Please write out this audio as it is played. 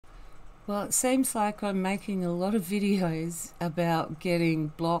Well, it seems like I'm making a lot of videos about getting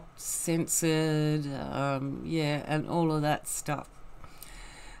blocked, censored, yeah, and all of that stuff.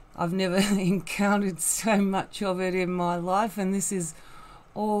 I've never encountered so much of it in my life, and this is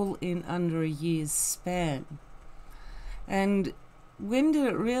all in under a year's span. And when did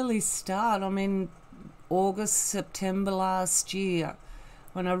it really start? I mean, August, September last year,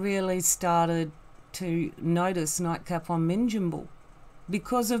 when I really started to notice Nightcap on Minjungbul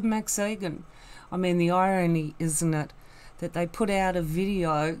because of Max Egan. I mean, the irony, isn't it, that they put out a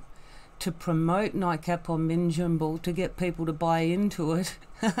video to promote Nightcap on Minjungbul to get people to buy into it,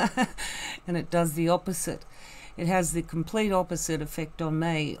 and it does the opposite. It has the complete opposite effect on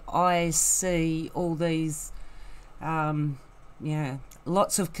me. I see all these, yeah,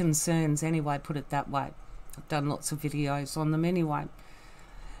 lots of concerns anyway, put it that way. I've done lots of videos on them anyway.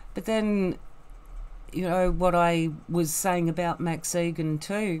 But then, you know, what I was saying about Max Egan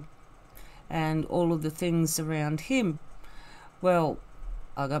too, and all of the things around him. Well,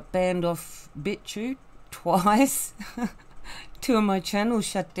 I got banned off BitChute twice. Two of my channels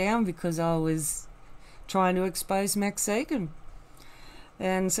shut down because I was trying to expose Max Egan.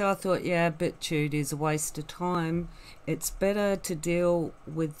 And so I thought, yeah, BitChute is a waste of time. It's better to deal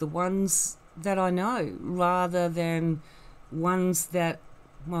with the ones that I know rather than ones that,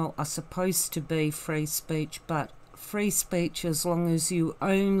 well, are supposed to be free speech, but free speech as long as you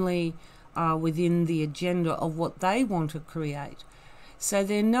only are within the agenda of what they want to create. So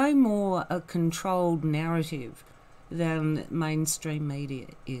they're no more a controlled narrative than mainstream media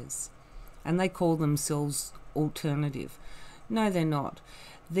is. And they call themselves alternative. No, they're not.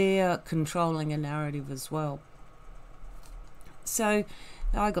 They're controlling a narrative as well. So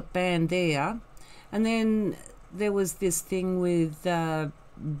I got banned there. And then there was this thing with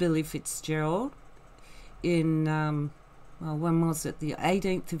Billy Fitzgerald in, well, when was it? The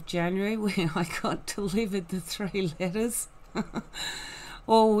 18th of January, where I got delivered the 3 letters.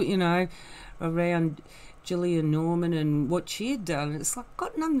 All, you know, around Gillian Norman and what she had done. It's like,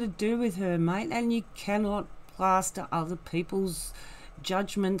 got nothing to do with her, mate, and you cannot plaster other people's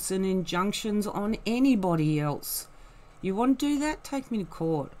judgments and injunctions on anybody else. You want to do that? Take me to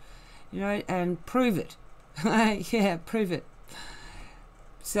court, you know, and prove it. Yeah, prove it.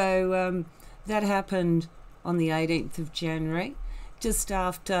 So that happened on the 18th of January, just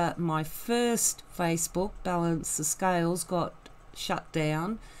after my first Facebook, Balance the Scales, got shut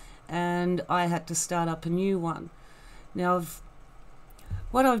down, and I had to start up a new one. Now,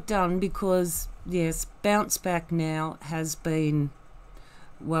 what I've done, because, yes, Bounce Back now has been,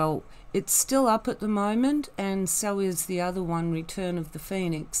 well, it's still up at the moment, and so is the other one, Return of the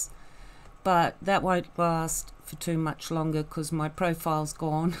Phoenix. But that won't last for too much longer because my profile's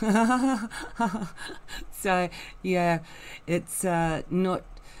gone. So, yeah, it's not...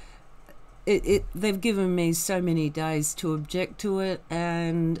 They've given me so many days to object to it,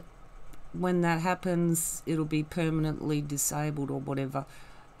 and when that happens, it'll be permanently disabled or whatever.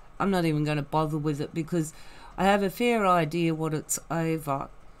 I'm not even going to bother with it because I have a fair idea what it's over,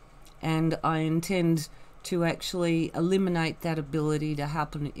 and I intend to actually eliminate that ability to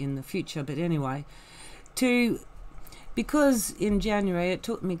happen in the future. But anyway, because in January it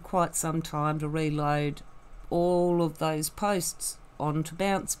took me quite some time to reload all of those posts onto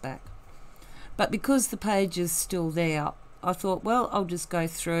Bounce Back. But because the page is still there, I thought, well, I'll just go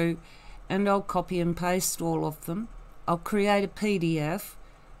through and I'll copy and paste all of them. I'll create a PDF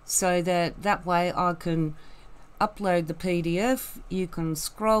so that way I can upload the PDF, you can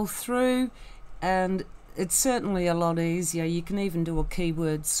scroll through, and it's certainly a lot easier. You can even do a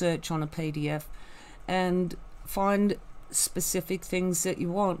keyword search on a PDF and find specific things that you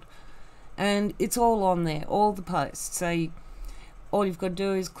want. And it's all on there, all the posts. So all you've got to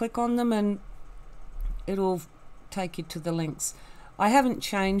do is click on them and it'll take you to the links. I haven't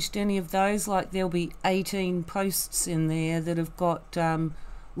changed any of those. Like, there'll be 18 posts in there that have got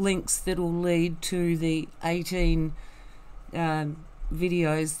links that will lead to the 18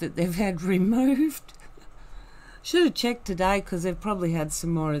 videos that they've had removed. Should have checked today because they've probably had some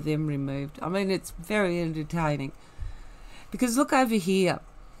more of them removed. I mean, it's very entertaining. Because look over here.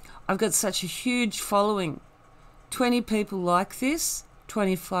 I've got such a huge following. 20 people like this,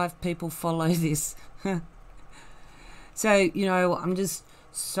 25 people follow this. So, you know, I'm just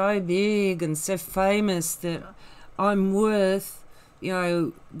so big and so famous that I'm worth, you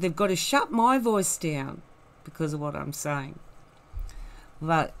know, they've got to shut my voice down because of what I'm saying.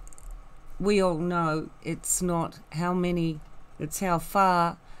 But we all know it's not how many, it's how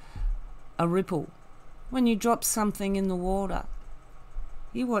far a ripple. When you drop something in the water,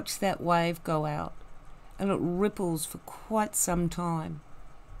 you watch that wave go out and it ripples for quite some time.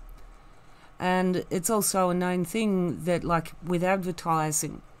 And it's also a known thing that, like with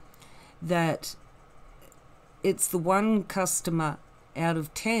advertising, that it's the one customer out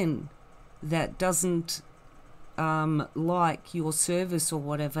of 10 that doesn't like your service or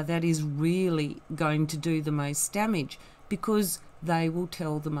whatever that is really going to do the most damage, because they will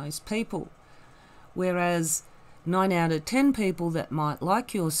tell the most people. Whereas 9 out of 10 people that might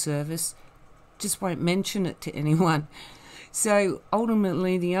like your service just won't mention it to anyone. So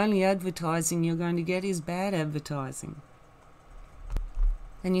ultimately the only advertising you're going to get is bad advertising.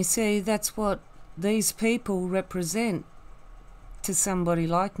 And you see, that's what these people represent to somebody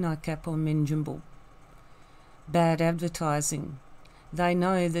like Nightcap or Minjungbul. Bad advertising. They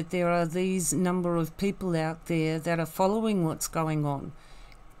know that there are these number of people out there that are following what's going on,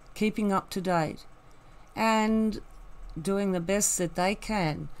 keeping up to date, and doing the best that they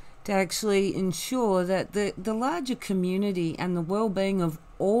can to actually ensure that the larger community and the well-being of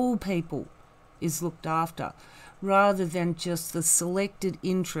all people is looked after, rather than just the selected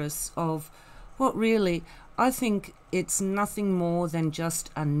interests of what really, I think it's nothing more than just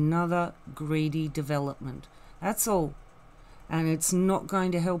another greedy development. That's all. And it's not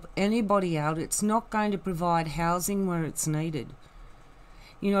going to help anybody out. It's not going to provide housing where it's needed.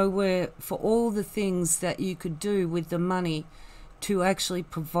 You know, where for all the things that you could do with the money to actually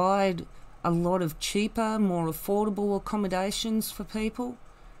provide a lot of cheaper, more affordable accommodations for people,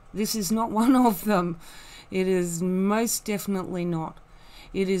 this is not one of them. It is most definitely not.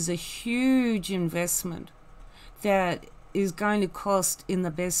 It is a huge investment that is going to cost in the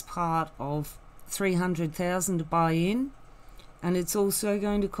best part of $300,000 to buy in, and it's also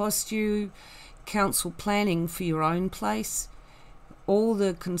going to cost you council planning for your own place, all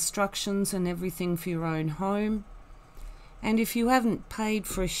the constructions and everything for your own home. And if you haven't paid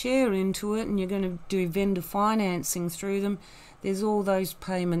for a share into it and you're going to do vendor financing through them, there's all those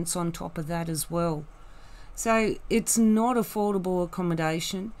payments on top of that as well. So it's not affordable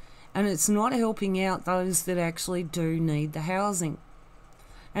accommodation, and it's not helping out those that actually do need the housing.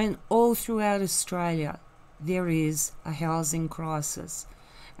 And all throughout Australia there is a housing crisis,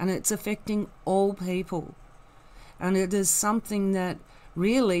 and it's affecting all people. And it is something that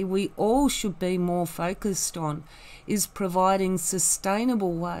really we all should be more focused on, is providing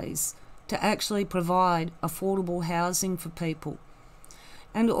sustainable ways to actually provide affordable housing for people.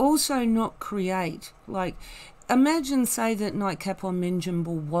 And also not create, like, imagine say that Nightcap or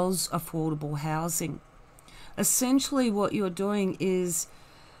Minjungbul was affordable housing. Essentially what you're doing is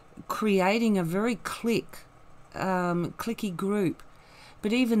creating a very clicky group.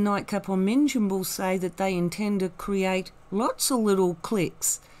 But even Nightcap or Minjungbul say that they intend to create lots of little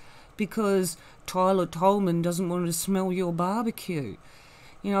cliques, because Tyler Tolman doesn't want to smell your barbecue.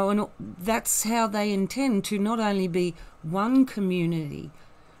 You know, and that's how they intend to not only be one community,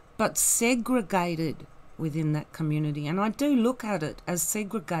 but segregated within that community. And I do look at it as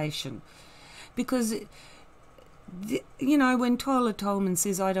segregation, because, you know, when Tyler Tolman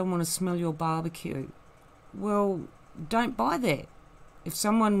says, I don't want to smell your barbecue, well, don't buy there. If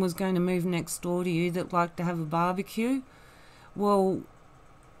someone was going to move next door to you that liked to have a barbecue, well,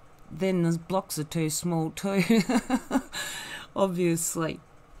 then the blocks are too small too, obviously.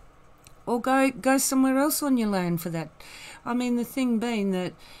 Or go somewhere else on your land for that. I mean, the thing being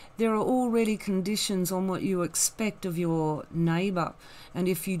that there are already conditions on what you expect of your neighbour, and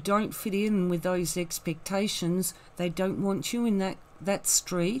if you don't fit in with those expectations, they don't want you in that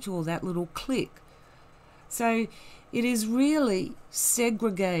street or that little clique. So it is really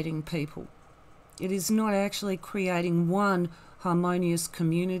segregating people. It is not actually creating one harmonious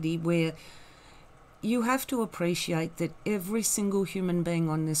community, where you have to appreciate that every single human being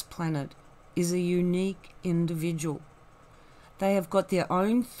on this planet is a unique individual. They have got their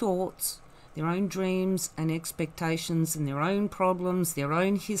own thoughts, their own dreams and expectations, and their own problems, their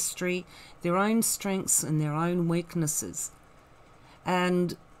own history, their own strengths and their own weaknesses.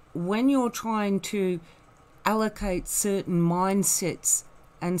 And when you're trying to allocate certain mindsets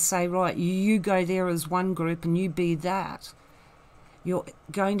and say, right, you go there as one group and you be that, you're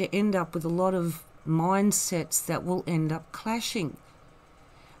going to end up with a lot of mindsets that will end up clashing.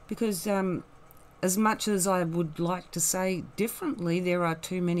 Because as much as I would like to say differently, there are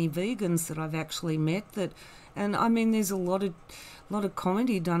too many vegans that I've actually met that, and I mean, there's a lot of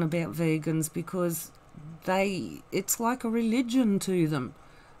comedy done about vegans, because it's like a religion to them,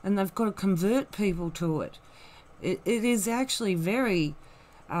 and they've got to convert people to it. It is actually very,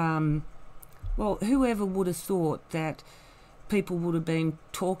 well, whoever would have thought that people would have been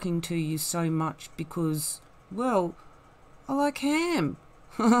talking to you so much because, well, I like ham.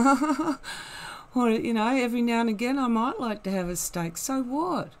 Or, you know, every now and again I might like to have a steak. So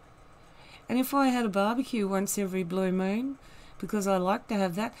what? And if I had a barbecue once every blue moon, because I like to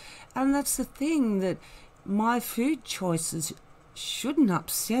have that, and that's the thing, that my food choices shouldn't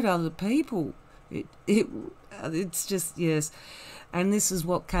upset other people. It's just, yes. And this is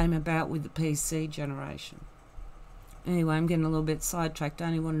what came about with the PC generation. Anyway, I'm getting a little bit sidetracked. I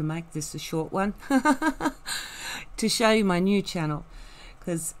only wanted to make this a short one to show you my new channel.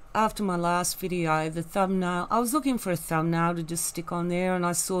 Because after my last video, the thumbnail, I was looking for a thumbnail to just stick on there, and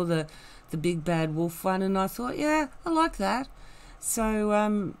I saw the big bad wolf one, and I thought, yeah, I like that. So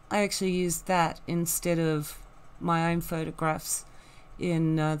I actually used that instead of my own photographs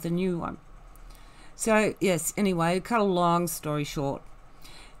in the new one. So yes, anyway, to cut a long story short,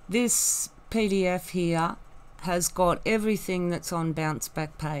 this PDF here has got everything that's on Bounce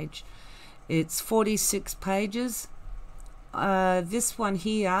Back page. It's 46 pages. This one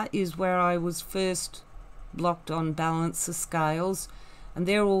here is where I was first blocked on Balance the Scales, and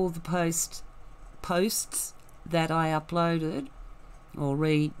they're all the posts that I uploaded or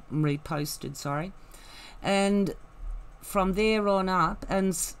reposted, sorry. And from there on up,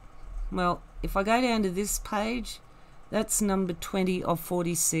 and well, if I go down to this page, that's number 20 of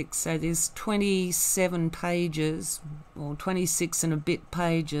 46. So there's 27 pages, or 26 and a bit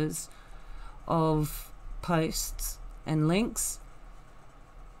pages of posts and links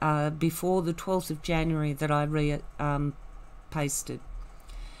before the 12th of January that I pasted.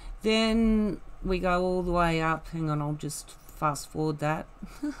 Then we go all the way up. Hang on, I'll just fast forward that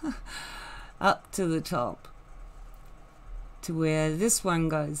up to the top, to where this one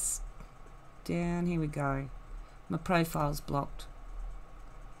goes down. Here we go. My profile's blocked,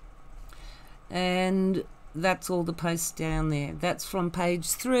 and that's all the posts down there. That's from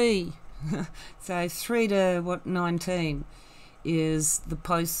page 3. So 3 to 19 is the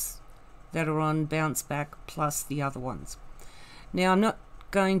posts that are on Bounce Back plus the other ones. Now, I'm not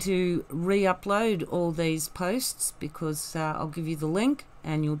going to re-upload all these posts, because I'll give you the link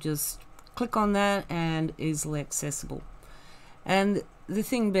and you'll just click on that and easily accessible. And the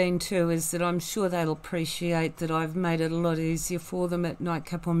thing being too is that I'm sure they'll appreciate that I've made it a lot easier for them at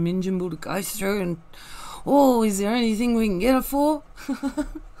Nightcap on Minjungbul to go through and, oh, is there anything we can get it for?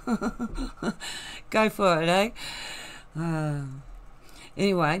 Go for it, eh?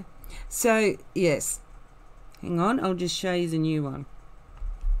 Anyway, so yes, hang on, I'll just show you the new one.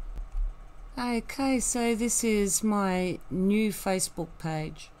 Okay, so this is my new Facebook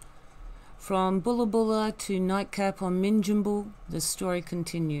page. From Bhula Bhula to Nightcap on Minjungbul, the story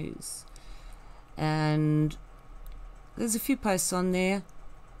continues. And there's a few posts on there.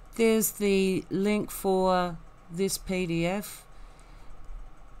 There's the link for this PDF.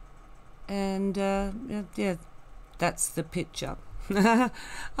 And yeah, that's the picture. I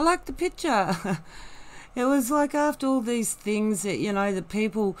like the picture. It was like, after all these things that, you know, the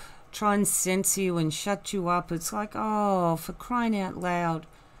people try and censor you and shut you up, it's like, oh, for crying out loud.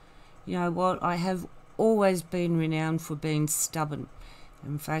 You know what, I have always been renowned for being stubborn.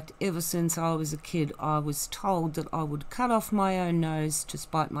 In fact, ever since I was a kid, I was told that I would cut off my own nose to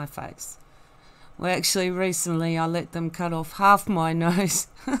spite my face. Well, actually, recently I let them cut off half my nose.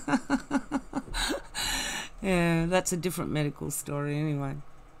 Yeah, that's a different medical story anyway.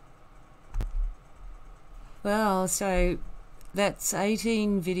 Well, so that's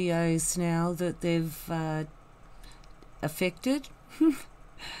 18 videos now that they've affected.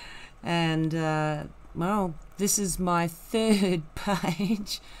 And well, this is my 3rd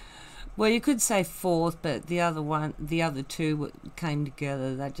page. Well, you could say 4th, but the other two came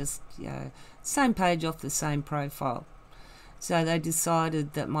together. They just, you know, same page off the same profile. So they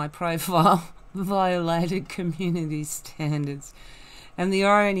decided that my profile violated community standards. And the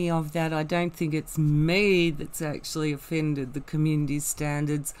irony of that, I don't think it's me that's actually offended the community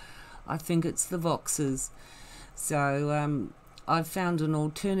standards. I think it's the Voxers. So I've found an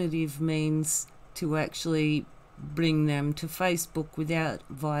alternative means to actually bring them to Facebook without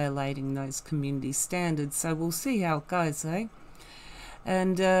violating those community standards. So we'll see how it goes, eh?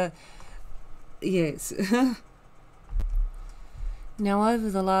 And yes. Now, over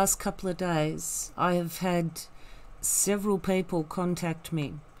the last couple of days, I have had several people contact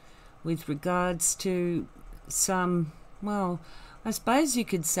me with regards to some, well, I suppose you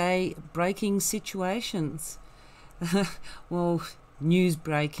could say breaking situations. Well, news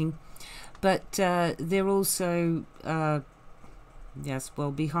breaking, but they're also, yes, well,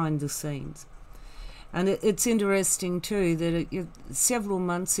 behind the scenes. And it's interesting too that several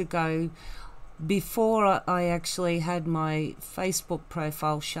months ago, before I actually had my Facebook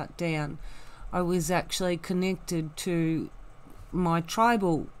profile shut down, I was actually connected to my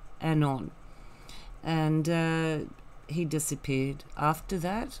tribal Anon, and he disappeared. After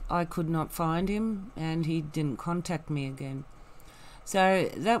that, I could not find him, and he didn't contact me again. So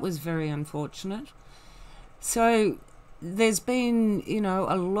that was very unfortunate. So there's been,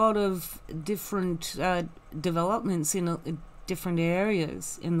 a lot of different developments in different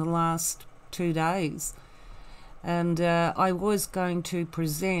areas in the last 2 days. And I was going to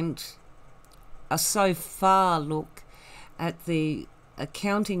present a so far look at the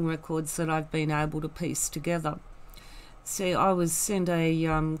accounting records that I've been able to piece together. See, I was sent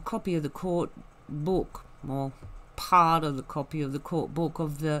a copy of the court book, or part of the copy of the court book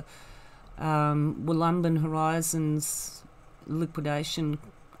of the Wollumban Horizons liquidation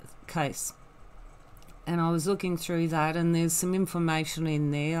case. And I was looking through that, and there's some information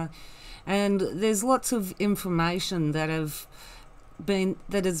in there. And there's lots of information that has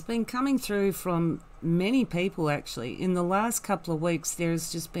been coming through from many people, actually. In the last couple of weeks,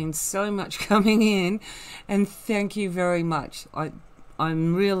 there's just been so much coming in, and thank you very much.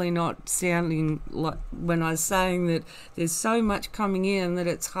 I'm really not sounding like when I'm saying that there's so much coming in that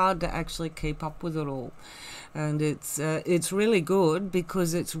it's hard to actually keep up with it all. And it's really good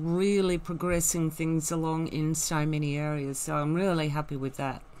because it's really progressing things along in so many areas. So I'm really happy with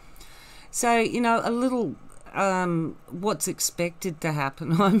that. So, a little what's expected to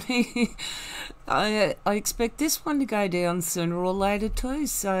happen. I mean, I expect this one to go down sooner or later too,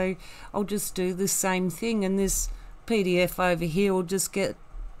 so I'll just do the same thing, and this PDF over here will just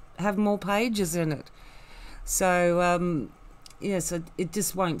have more pages in it. So, so it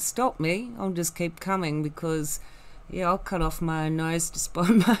just won't stop me. I'll just keep coming because, I'll cut off my own nose to spite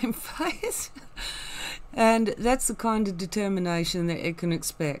my own face. And that's the kind of determination that you can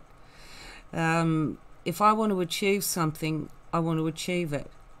expect. If I want to achieve something, I want to achieve it.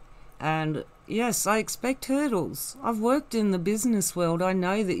 And yes, I expect hurdles. I've worked in the business world. I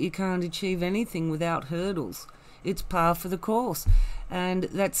know that you can't achieve anything without hurdles. It's par for the course. And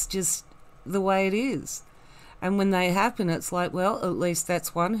that's just the way it is. And when they happen, it's like, well, at least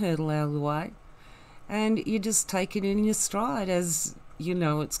that's one hurdle out of the way. And you just take it in your stride as you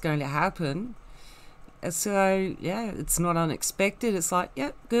know it's going to happen. So, it's not unexpected. It's like,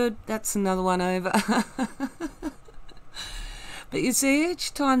 yep, good, that's another one over. But you see,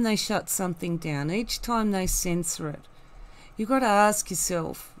 each time they shut something down, each time they censor it, you've got to ask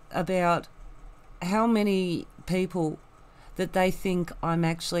yourself about how many people that they think I'm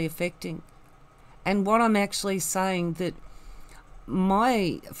actually affecting. And what I'm actually saying, that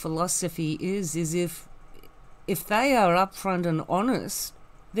my philosophy is if they are upfront and honest,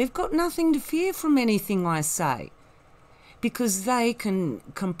 they've got nothing to fear from anything I say, because they can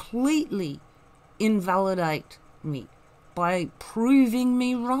completely invalidate me by proving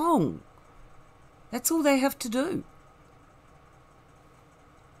me wrong. That's all they have to do.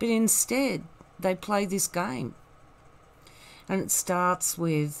 But instead, they play this game. And it starts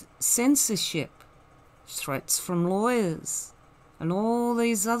with censorship, threats from lawyers, and all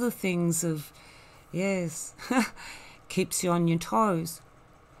these other things of, keeps you on your toes.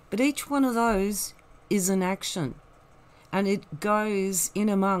 But each one of those is an action, and it goes in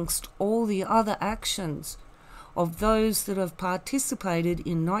amongst all the other actions of those that have participated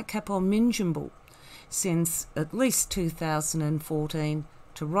in Nightcap or Minjungbul since at least 2014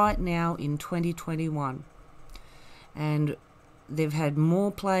 to right now in 2021. And they've had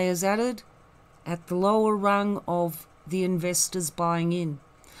more players added at the lower rung of the investors buying in.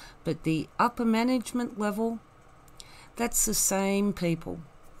 But the upper management level, that's the same people.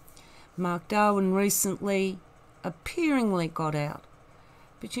 Mark Darwin recently appearingly got out.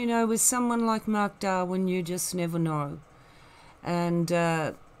 But with someone like Mark Darwin, you just never know. And,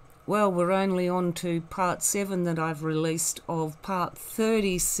 we're only on to part 7 that I've released of part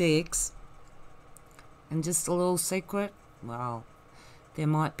 36. And just a little secret, there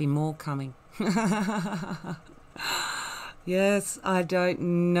might be more coming. Yes, I don't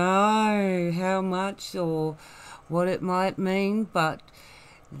know how much or what it might mean, but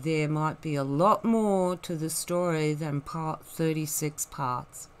there might be a lot more to the story than part 36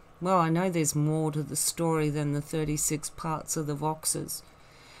 parts. Well, I know there's more to the story than the 36 parts of the Voxes.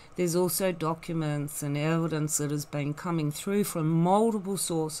 There's also documents and evidence that has been coming through from multiple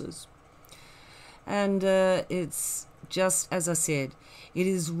sources. And it's just, as I said, it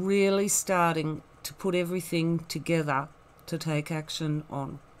is really starting to put everything together to take action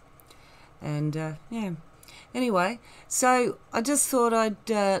on. And, Anyway, so I just thought I'd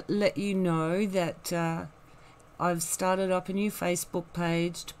let you know that I've started up a new Facebook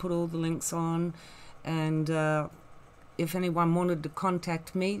page to put all the links on, and if anyone wanted to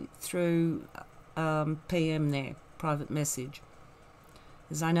contact me through PM there, private message.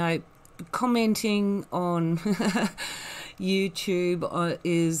 As I know, commenting on YouTube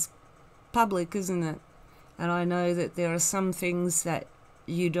is public, isn't it? And I know that there are some things that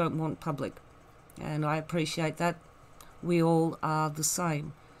you don't want public, and I appreciate that. We all are the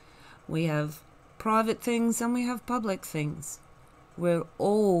same. We have private things and we have public things. We're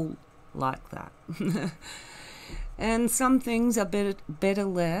all like that. And some things are better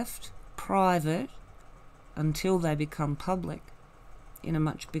left private until they become public in a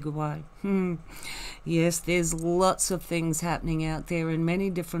much bigger way. Yes, there's lots of things happening out there in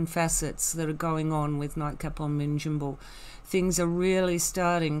many different facets that are going on with Nightcap on Minjungbul. Things are really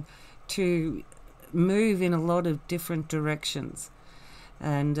starting to move in a lot of different directions,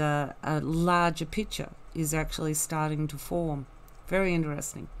 and a larger picture is actually starting to form. Very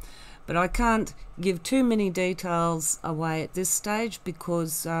interesting. But I can't give too many details away at this stage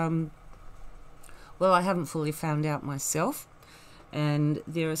because, well, I haven't fully found out myself, and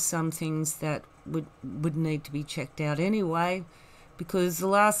there are some things that would need to be checked out anyway, because the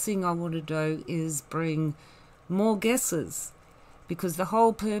last thing I want to do is bring more guesses, because the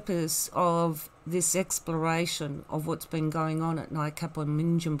whole purpose of this exploration of what's been going on at Nightcap on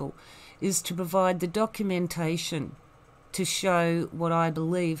Minjungbul is to provide the documentation to show what I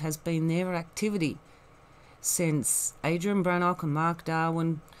believe has been their activity since Adrian Brannock and Mark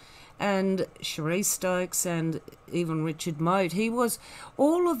Darwin and Cherie Stokes and even Richard Mote.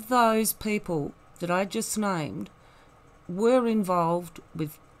 All of those people that I just named were involved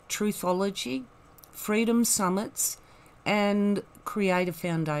with Truthology, Freedom Summits and Creator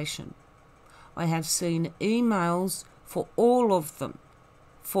Foundation. I have seen emails for all of them,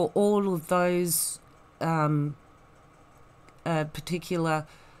 for all of those particular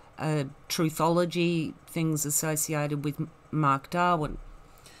Truthology things associated with Mark Darwin,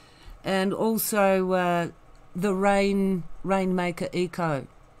 and also the Rainmaker Eco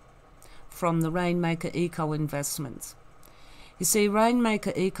from the Rainmaker Eco Investments. You see,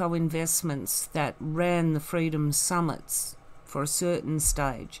 Rainmaker Eco Investments that ran the Freedom Summits for a certain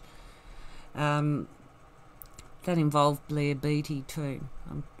stage, that involved Blair Beattie too.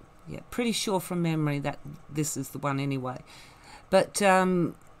 I'm pretty sure from memory that this is the one anyway. But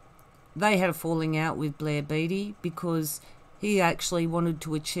they had a falling out with Blair Beattie because he actually wanted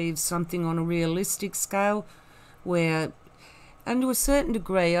to achieve something on a realistic scale where, and to a certain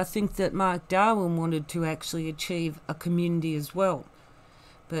degree, I think that Mark Darwin wanted to actually achieve a community as well.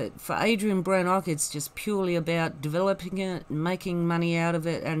 But for Adrian Brannock, it's just purely about developing it, making money out of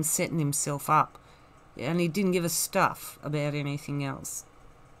it, and setting himself up. And he didn't give a stuff about anything else.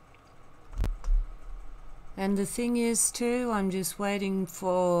 And the thing is too, I'm just waiting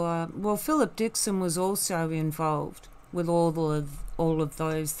for, well, Philip Dixon was also involved with all of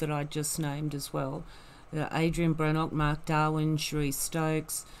those that I just named as well. Adrian Brannock, Mark Darwin, Cherie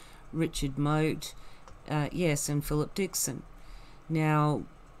Stokes, Richard Mote, yes, and Philip Dixon. Now,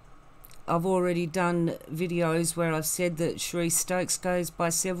 I've already done videos where I've said that Cherie Stokes goes by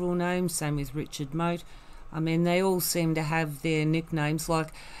several names, same with Richard Mote. I mean, they all seem to have their nicknames,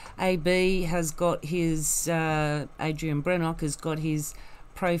 like AB has got his, Adrian Brannock has got his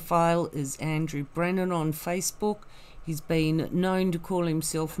profile as Andrew Brennan on Facebook. He's been known to call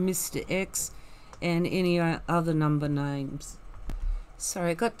himself Mr. X and any other number names.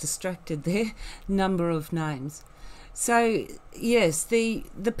 Sorry, I got distracted there. Number of names. So, yes, the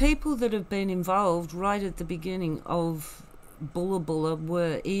people that have been involved right at the beginning of Bhula Bhula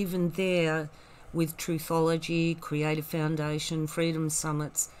were even there with Truthology, Creator Foundation, Freedom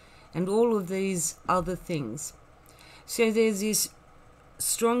Summits, and all of these other things. So there's this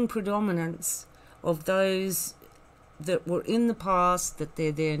strong predominance of those that were in the past, that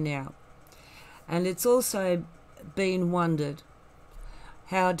they're there now. And it's also been wondered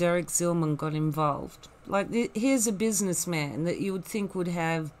how Derek Zillman got involved. Like, here's a businessman that you would think would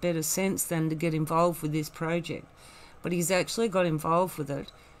have better sense than to get involved with this project, but he's actually got involved with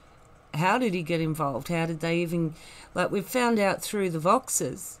it. How did he get involved? How did they even, like, we've found out through the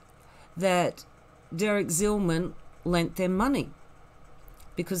Voxes that Derek Zillman lent them money,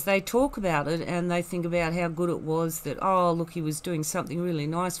 because they talk about it and they think about how good it was that, oh, look, he was doing something really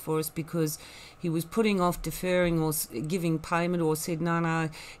nice for us because he was putting off deferring or giving payment, or said, no,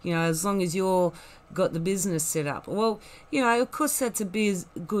 you know, as long as you're got the business set up. Well, you know, of course that's a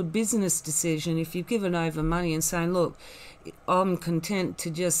good business decision if you've given over money and saying, look, I'm content to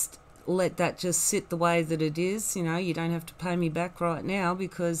just let that just sit the way that it is. You know, you don't have to pay me back right now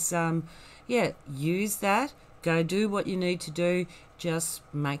because, yeah, use that. Go do what you need to do. Just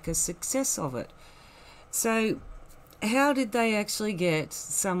make a success of it. So how did they actually get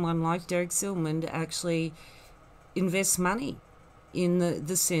someone like Derek Zillman to actually invest money in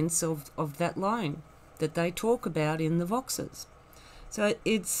the sense of that loan? that they talk about in the Voxes. So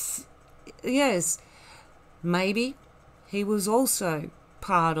it's, yes, maybe he was also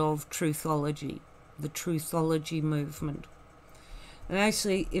part of Truthology, the Truthology movement. And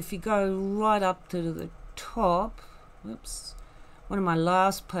actually, if you go right up to the top, whoops, one of my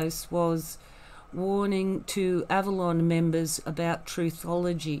last posts was warning to Avalon members about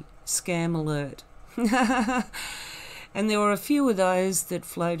Truthology, scam alert. And there were a few of those that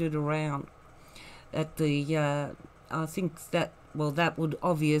floated around at the, I think that, well, that would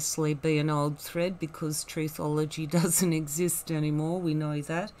obviously be an old thread because Truthology doesn't exist anymore, we know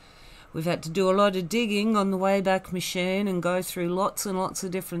that. We've had to do a lot of digging on the Wayback Machine and go through lots and lots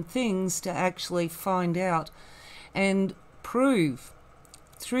of different things to actually find out and prove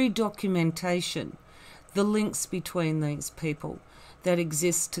through documentation the links between these people that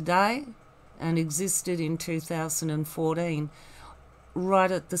exist today and existed in 2014,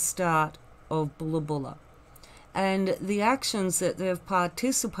 right at the start of Bhula Bhula. And the actions that they've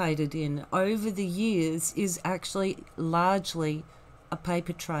participated in over the years is actually largely a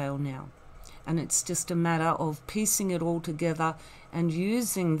paper trail now. And it's just a matter of piecing it all together and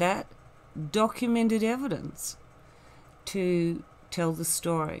using that documented evidence to tell the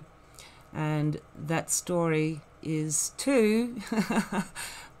story. And that story is to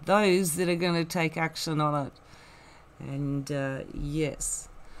those that are going to take action on it. And yes,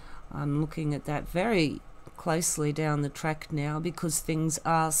 I'm looking at that very closely down the track now because things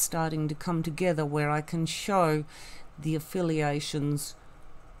are starting to come together where I can show the affiliations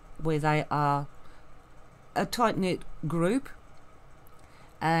where they are a tight-knit group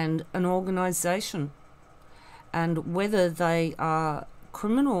and an organisation, and whether they are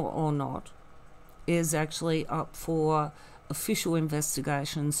criminal or not is actually up for official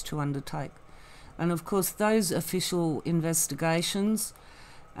investigations to undertake. And of course those official investigations,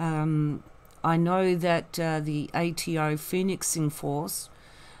 I know that the ATO Phoenixing Force,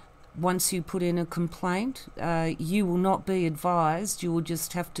 once you put in a complaint, you will not be advised. You will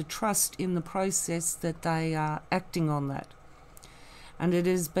just have to trust in the process that they are acting on that. And it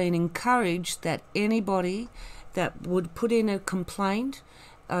has been encouraged that anybody that would put in a complaint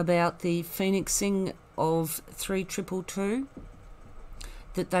about the phoenixing of 3222,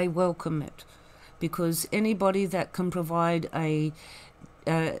 that they welcome it, because anybody that can provide a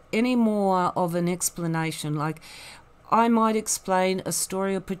any more of an explanation, like I might explain a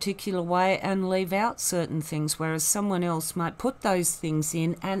story a particular way and leave out certain things, whereas someone else might put those things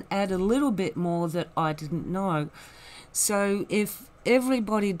in and add a little bit more that I didn't know. So if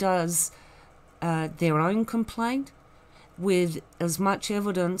everybody does their own complaint with as much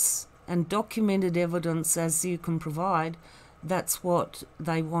evidence and documented evidence as you can provide, that's what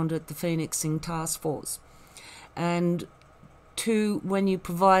they want at the Phoenixing Task Force. And when you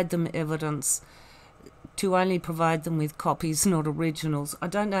provide them evidence, to only provide them with copies, not originals. I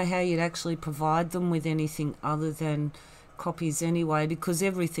don't know how you'd actually provide them with anything other than copies anyway, because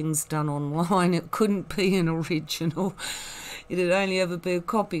everything's done online. It couldn't be an original. It'd only ever be a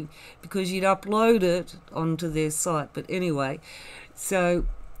copy because you'd upload it onto their site. But anyway, so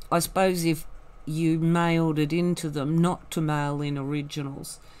I suppose if you mailed it into them, not to mail in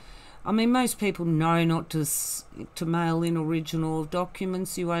originals. I mean, most people know not to mail in original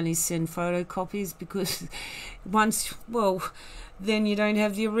documents. You only send photocopies because then you don't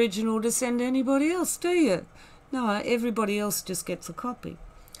have the original to send anybody else, do you? No, everybody else just gets a copy.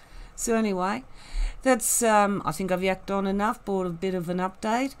 So anyway, that's, I think I've yacked on enough, brought a bit of an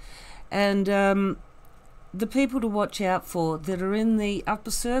update. And the people to watch out for that are in the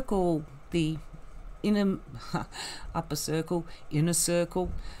upper circle, the inner upper circle, inner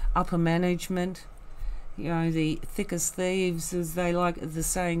circle, upper management, you know, the thick as thieves, as they like the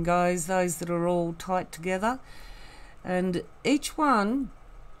saying goes, those that are all tight together. And each one,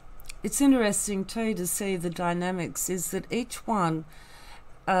 it's interesting too to see the dynamics, is that each one,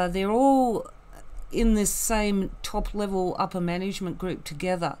 they're all in this same top level upper management group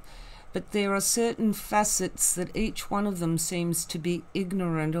together, but there are certain facets that each one of them seems to be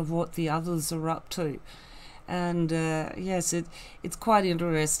ignorant of what the others are up to. And yes, it's quite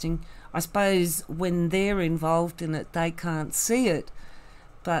interesting. I suppose when they're involved in it, they can't see it.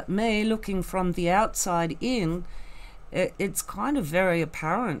 But me, looking from the outside in, it's kind of very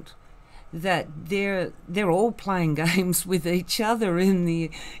apparent that they're all playing games with each other in the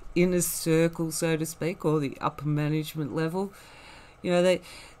inner circle, so to speak, or the upper management level. You know,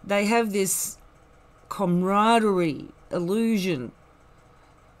 they have this camaraderie illusion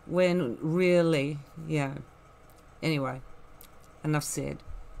when really, yeah. Anyway, enough said.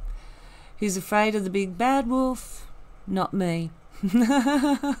 Who's afraid of the big bad wolf? Not me.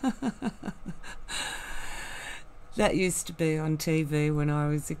 That used to be on TV when I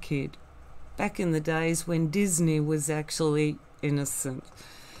was a kid. Back in the days when Disney was actually innocent.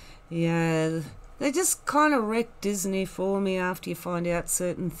 Yeah, they just kind of wrecked Disney for me after you find out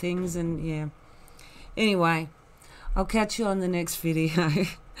certain things, and yeah. Anyway, I'll catch you on the next video.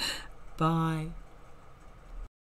 Bye.